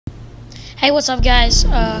Hey, what's up, guys?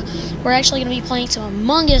 We're actually going to be playing some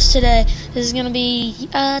Among Us today. This is going to be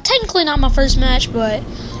technically not my first match, but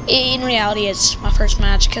in reality it's my first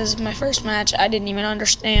match, because my first match I didn't even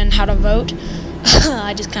understand how to vote.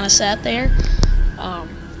 I just kind of sat there.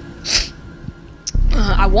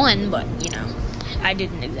 I won, but, you know, I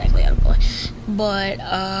didn't exactly how to play. But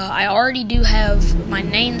I already do have my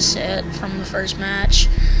name set from the first match.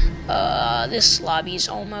 This lobby's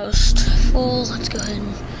almost full. Let's go ahead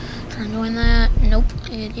and try and join that. Nope,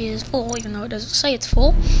 it is full, even though it doesn't say it's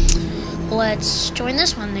full. Let's join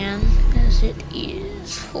this one then, as it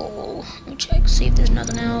is full. Let me check, see if there's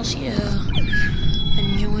nothing else. Yeah,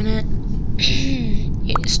 and join it.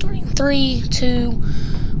 It's starting 3, 2,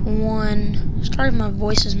 1. Sorry if my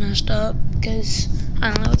voice is messed up, because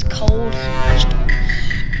I don't know, it's cold.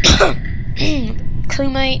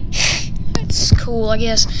 Crewmate, that's cool, I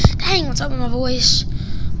guess. Dang, what's up with my voice?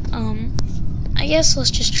 I guess let's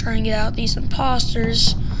just try and get out these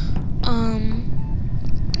imposters.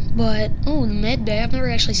 But, oh, the med bay, I've never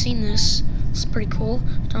actually seen this. It's pretty cool.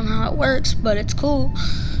 Don't know how it works, but it's cool.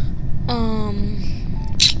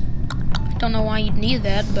 Don't know why you'd need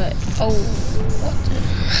that, but, oh, what the,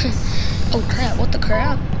 oh crap, what the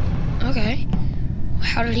crap? Okay.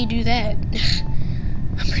 How did he do that?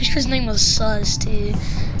 I'm pretty sure his name was Sus, too.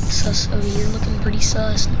 Sus over here, looking pretty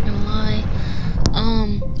sus, not gonna lie.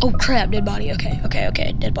 Oh crap, dead body. Okay,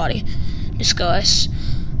 dead body. Discuss.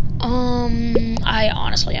 I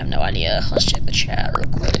honestly have no idea. Let's check the chat real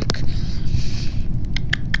quick.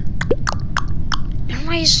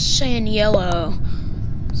 Everybody's saying yellow,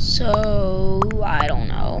 so I don't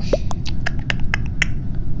know.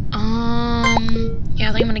 Yeah,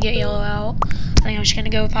 I think I'm gonna get yellow out. I think I'm just gonna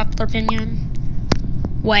go with popular opinion.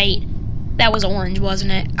 Wait. That was orange,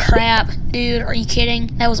 wasn't it? Crap, dude, are you kidding?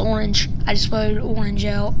 That was orange. I just voted orange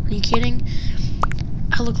out. Are you kidding?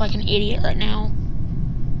 I look like an idiot right now.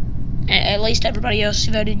 At least everybody else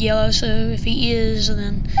voted yellow, so if he is,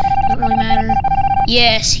 then it doesn't really matter.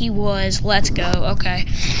 Yes, he was. Let's go. Okay.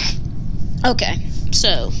 Okay,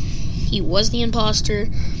 so he was the imposter,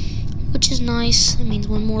 which is nice. That means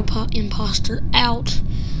one more imposter out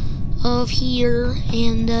of here,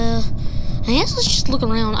 and I guess let's just look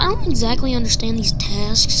around. I don't exactly understand these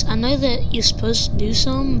tasks. I know that you're supposed to do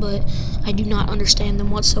some, but I do not understand them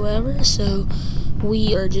whatsoever. So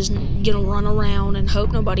we are just gonna run around and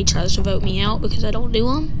hope nobody tries to vote me out because I don't do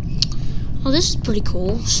them. Oh, this is pretty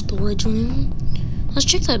cool. Storage room. Let's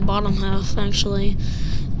check that bottom half, actually.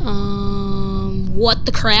 What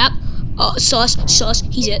the crap? Sus.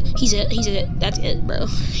 He's it. That's it, bro.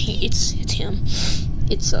 It's him.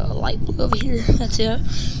 It's light blue over here. That's it.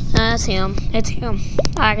 That's him. It's him.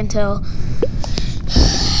 I can tell.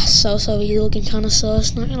 Sus over here looking kind of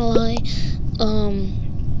sus, not gonna lie.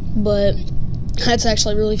 But that's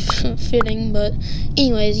actually really fitting. But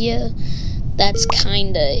anyways, yeah, that's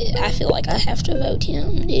kinda. I feel like I have to vote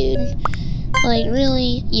him, dude. Like,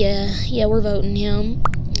 really? Yeah, we're voting him.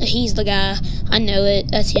 He's the guy. I know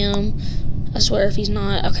it. That's him. I swear if he's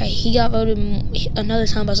not. Okay, he got voted another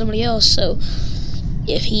time by somebody else, so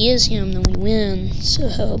if he is him, then we win. So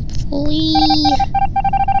hopefully,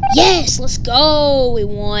 yes, let's go. We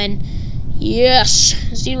won. Yes,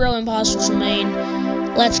 0 imposters remain.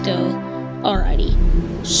 Let's go. Alrighty.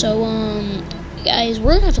 So guys,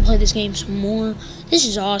 we're gonna have to play this game some more. This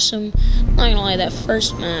is awesome. Not gonna lie, that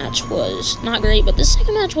first match was not great, but the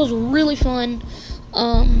second match was really fun.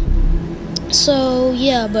 So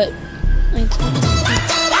yeah, but like.